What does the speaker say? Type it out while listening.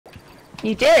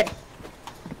You did.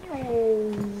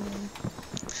 Oh.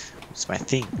 It's my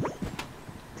thing.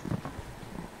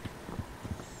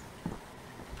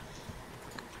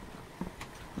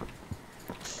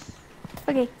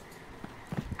 Okay.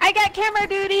 I got camera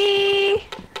duty.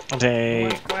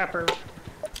 Where's Clapper?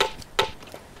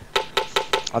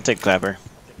 I'll take Clapper.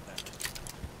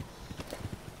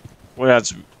 What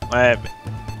else? Maybe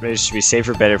it should be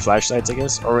safer, better flashlights, I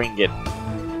guess, or we can get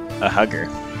a hugger,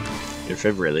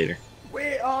 defibrillator.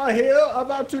 We are here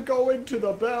about to go into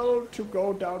the bell to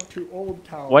go down to Old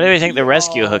Town. What do you think the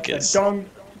rescue hook is?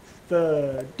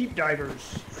 The deep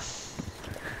divers.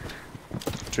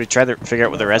 Should we try to figure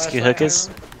out what the rescue hook is?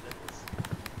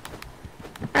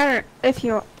 I don't. If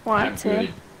you want I'm to.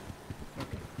 good.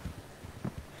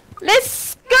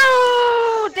 Let's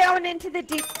go down into the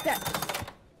deep depths.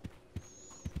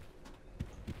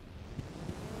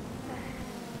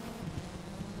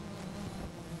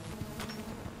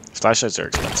 Flashlights are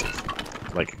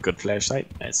expensive. Like a good flashlight,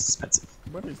 it's expensive.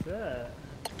 What is that?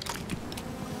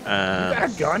 You got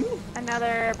a gun?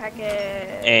 Another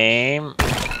packet. Aim.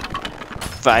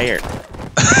 Fire.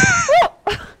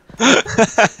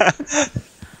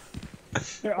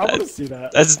 Here, I want to see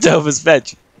that. That's dope as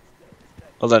fetch.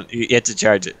 Hold on, you have to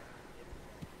charge it.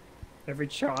 Every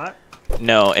shot.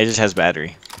 No, it just has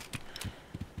battery.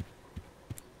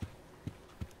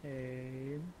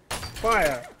 Aim.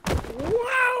 Fire.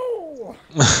 Wow!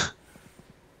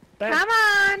 That Come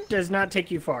on. does not take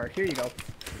you far. Here you go.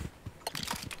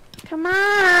 Come on.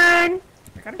 I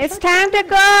gotta It's check. time to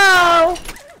go.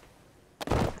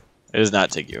 It does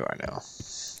not take you far now.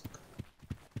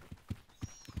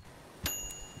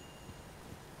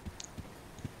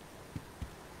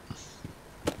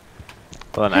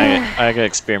 Hold on, I gotta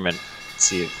experiment. Let's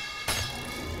see if...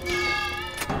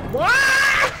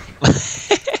 What?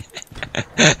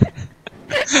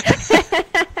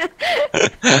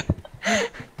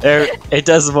 There, it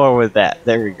does more with that.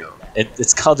 There we go.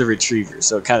 It's called a retriever,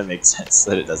 so it kind of makes sense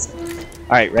that it does it.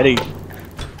 All right, ready?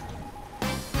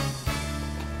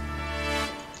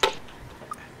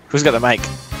 Who's got the mic?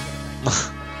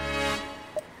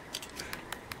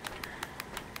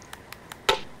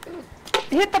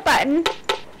 Hit the button.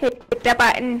 Hit the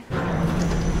button.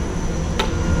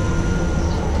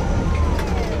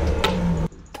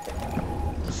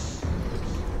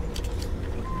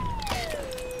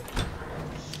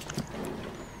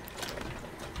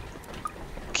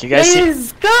 Can you guys see?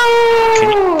 Let's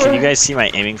go. Can you guys see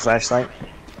my aiming flashlight?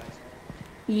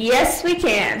 Yes, we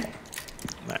can.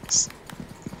 Nice.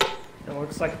 It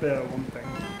looks like the one thing.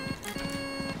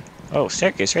 Oh,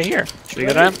 staircase right here. Should we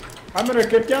go down? I'm gonna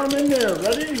get down in there.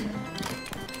 Ready?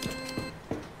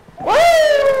 Whoa!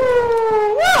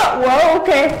 Whoa! Whoa!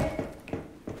 Okay.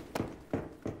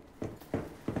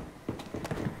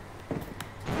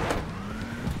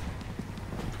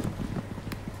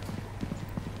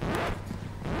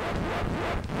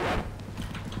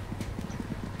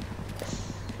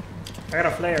 I got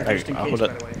a flare just in case, by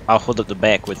the way. I'll hold up the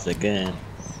back with the gun.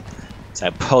 So I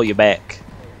pull you back.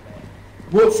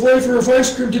 What flavor of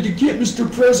ice cream did you get, Mr.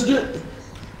 President?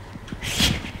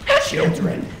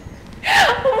 Children.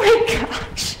 Oh my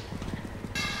gosh.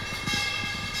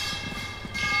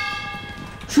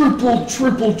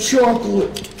 Triple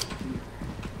chocolate.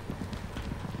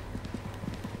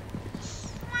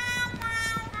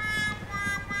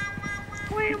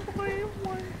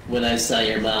 When I saw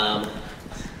your mom.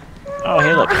 Oh,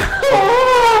 hey, look.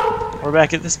 We're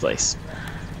back at this place.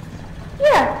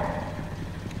 Yeah.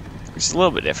 It's a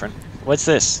little bit different. What's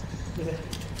this?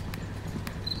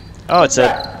 Oh, it's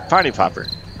a party popper.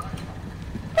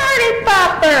 Party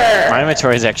popper. My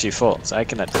inventory is actually full, so I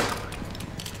cannot do it.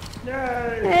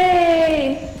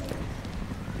 Yay!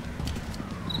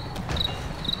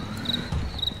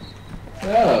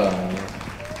 Hey.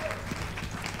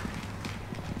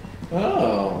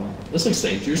 Oh, this looks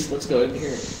dangerous. Let's go in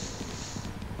here.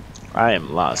 I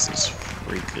am lost as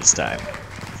freak this time.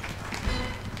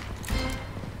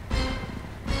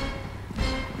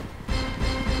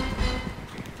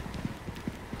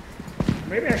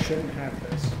 Maybe I shouldn't have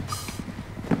this.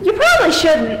 You probably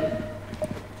shouldn't.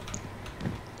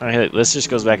 Alright, let's just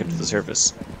goes back up to the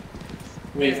surface.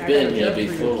 We've I been got a here joke for you,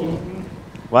 before. Keaton.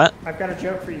 What? I've got a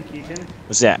joke for you, Keaton.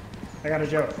 What's that? I got a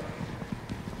joke.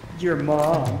 Your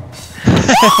mom.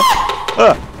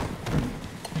 Oh.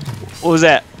 What was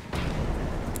that?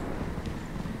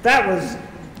 That was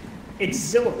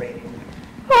exhilarating.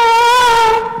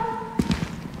 Ah!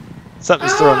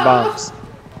 Something's throwing bombs.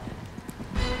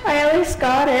 I at least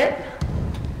got it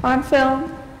on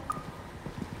film.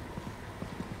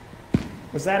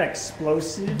 Was that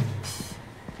explosive?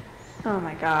 Oh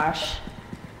my gosh.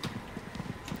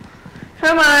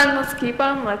 Come on, let's keep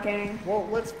on looking. Well,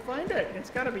 let's find it.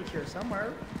 It's gotta be here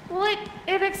somewhere. Well,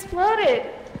 it exploded.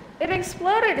 It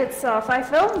exploded itself. I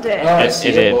filmed it. Oh, I It see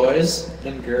it, did. boys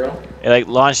and girl. It like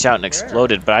launched out and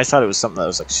exploded, but I thought it was something that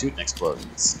was like shooting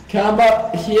explosions. Come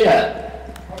up here.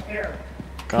 Up there.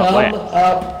 Come Come on.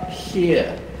 up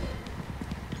here.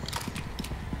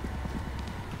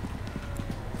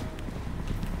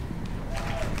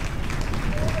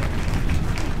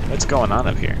 What's going on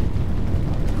up here?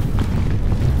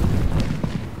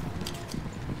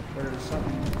 There's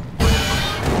something.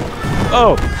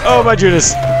 Oh! Oh my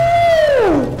Judas!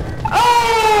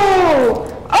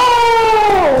 Oh!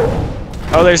 Oh!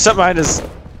 Oh, there's something behind us.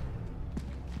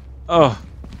 Oh.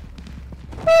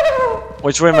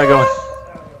 Which way am I going?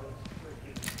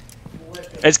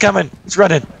 It's coming! It's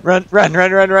running! Run, run,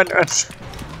 run, run, run, run!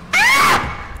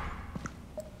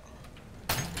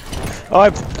 Oh,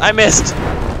 I missed!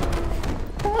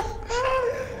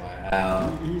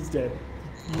 Wow. He's dead.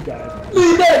 You died.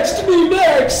 Me next! Me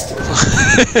next! What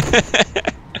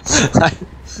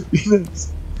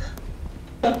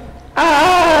do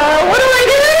I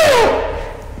do?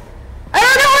 I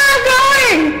don't know where I'm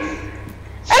going!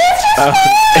 And it's just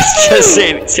It's just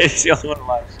Sadie. Sadie's the only one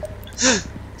alive.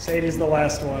 Sadie's the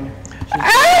last one. She's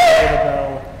Ah! the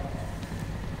bell.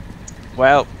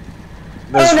 Well,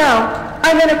 Oh no,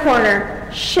 I'm in a corner.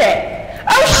 Shit.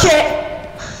 Oh shit!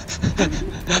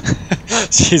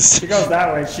 she's She goes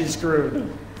that way, she's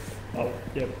screwed. Oh,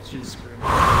 yep, she's screwed.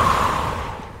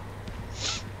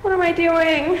 What am I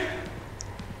doing?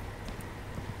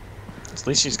 at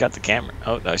least she's got the camera.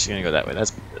 Oh no, she's gonna go that way.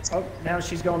 That's Oh, now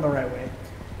she's going the right way.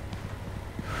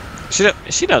 she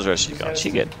knows where she's going.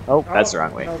 She good. Oh, that's the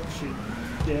wrong way. Oh, she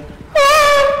did.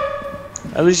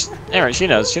 At least, Aaron, she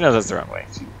knows. She knows that's the wrong way.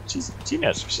 She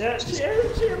knows. Yeah, she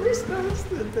at least knows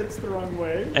that that's the wrong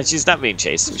way. And she's not being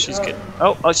chased, so she's good.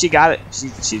 Oh, she got it.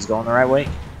 She's going the right way.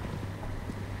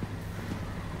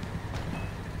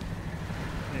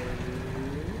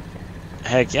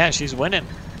 Heck yeah, she's winning.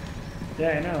 Yeah,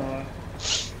 I know.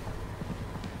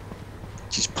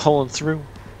 She's pulling through.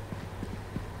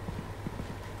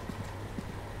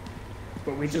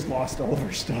 But we just lost all of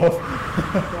our stuff.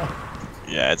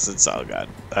 Yeah, it's all gone.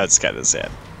 That's kind of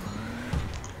sad.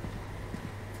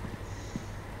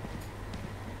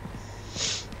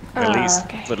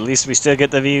 Okay. But at least we still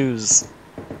get the views.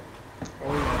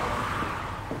 Oh,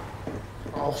 yeah.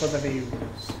 All for the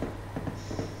views.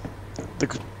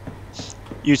 Look,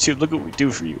 YouTube, look what we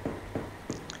do for you.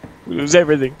 We lose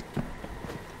everything.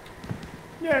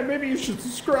 Yeah, maybe you should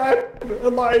subscribe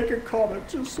and like and comment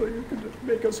just so you can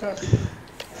make us happy.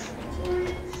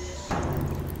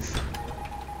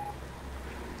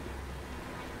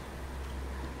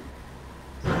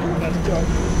 Let's go.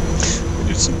 We're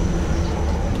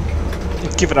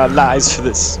just giving our lives for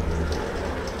this.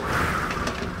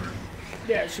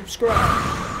 Yeah, subscribe.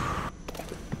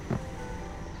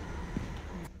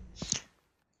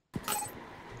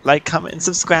 Like, comment, and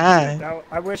subscribe. Now,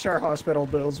 I wish our hospital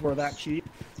bills were that cheap.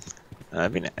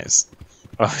 That'd be nice.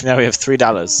 Oh, now we have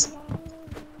 $3.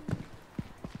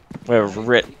 We're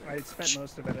rich. I spent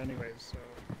most of it anyways, so.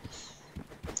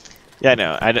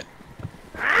 Yeah, I know.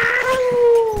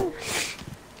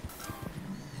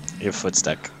 Your foot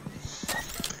stuck.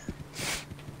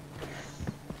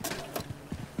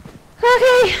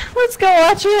 Okay, let's go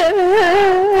watch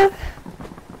it.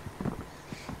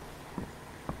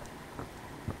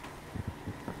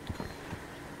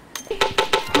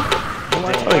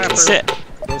 Oh, we can sit.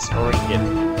 This, or we can get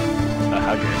a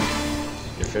hugger.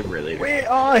 Your defibrillator. We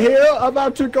are here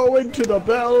about to go into the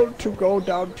bell to go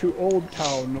down to Old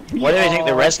Town. What do you think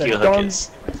the rescue hook is?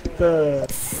 The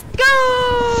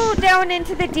Go down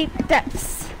into the deep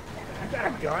depths. you got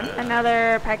a gun?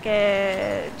 Another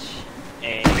package.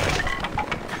 Hey.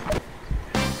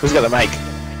 Who's got the mic?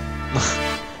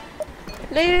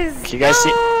 Liz, Can you guys see-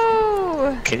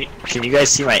 go! Can you guys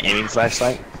see my aiming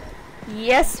flashlight?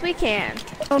 Yes, we can.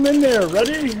 I'm in there.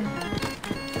 Ready?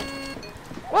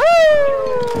 Woo!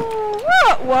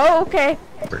 Whoa, whoa, okay.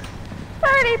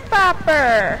 Party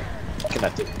popper!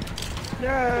 Connected.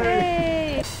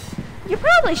 Yay! Hey! You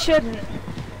probably shouldn't.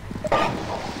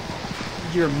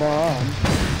 Your mom.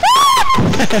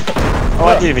 Oh,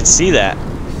 I didn't even see that.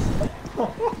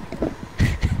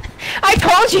 I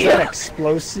told Is you! that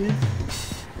explosive?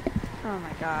 Oh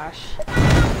my gosh.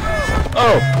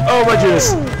 Oh my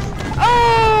goodness.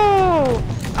 Oh!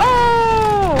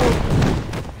 Oh!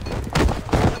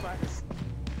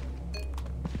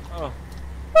 Oh.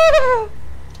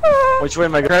 Which way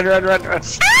am I going? Run.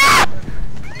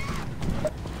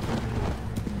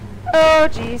 Oh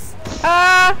jeez.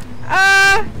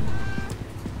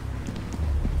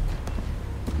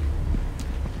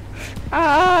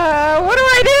 What do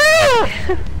I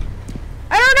do?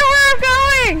 I don't know where I'm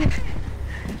going!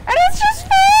 And it's just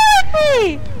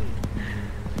following me!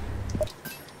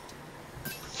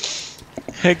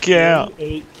 Heck yeah.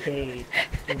 8K.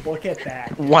 Look at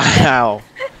that. Wow.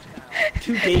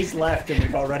 2 days left and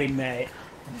we've already met.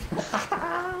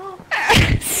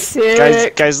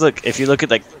 Sick. Guys, look. If you look at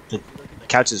like the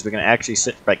couches, we're gonna actually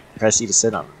sit, like, press E to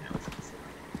sit on them.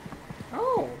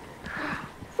 Oh.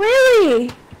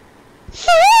 Really?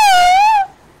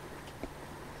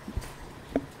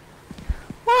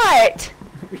 What?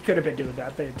 We could have been doing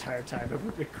that the entire time, but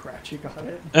we've been crouching on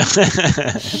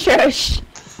it. Shush.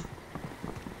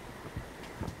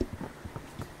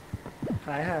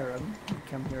 Hi, Hiram. You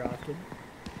come here often.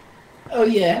 Oh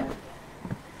yeah.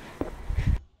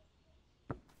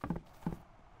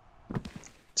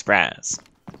 Spraz.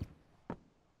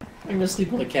 I'm gonna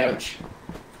sleep on the couch.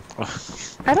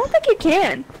 I don't think you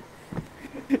can.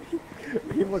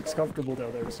 He looks comfortable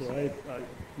down there, so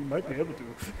he might be able to.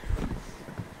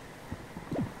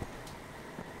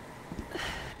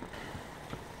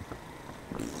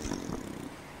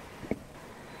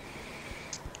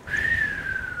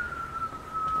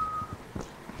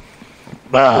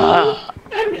 Ah.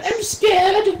 I'm scared.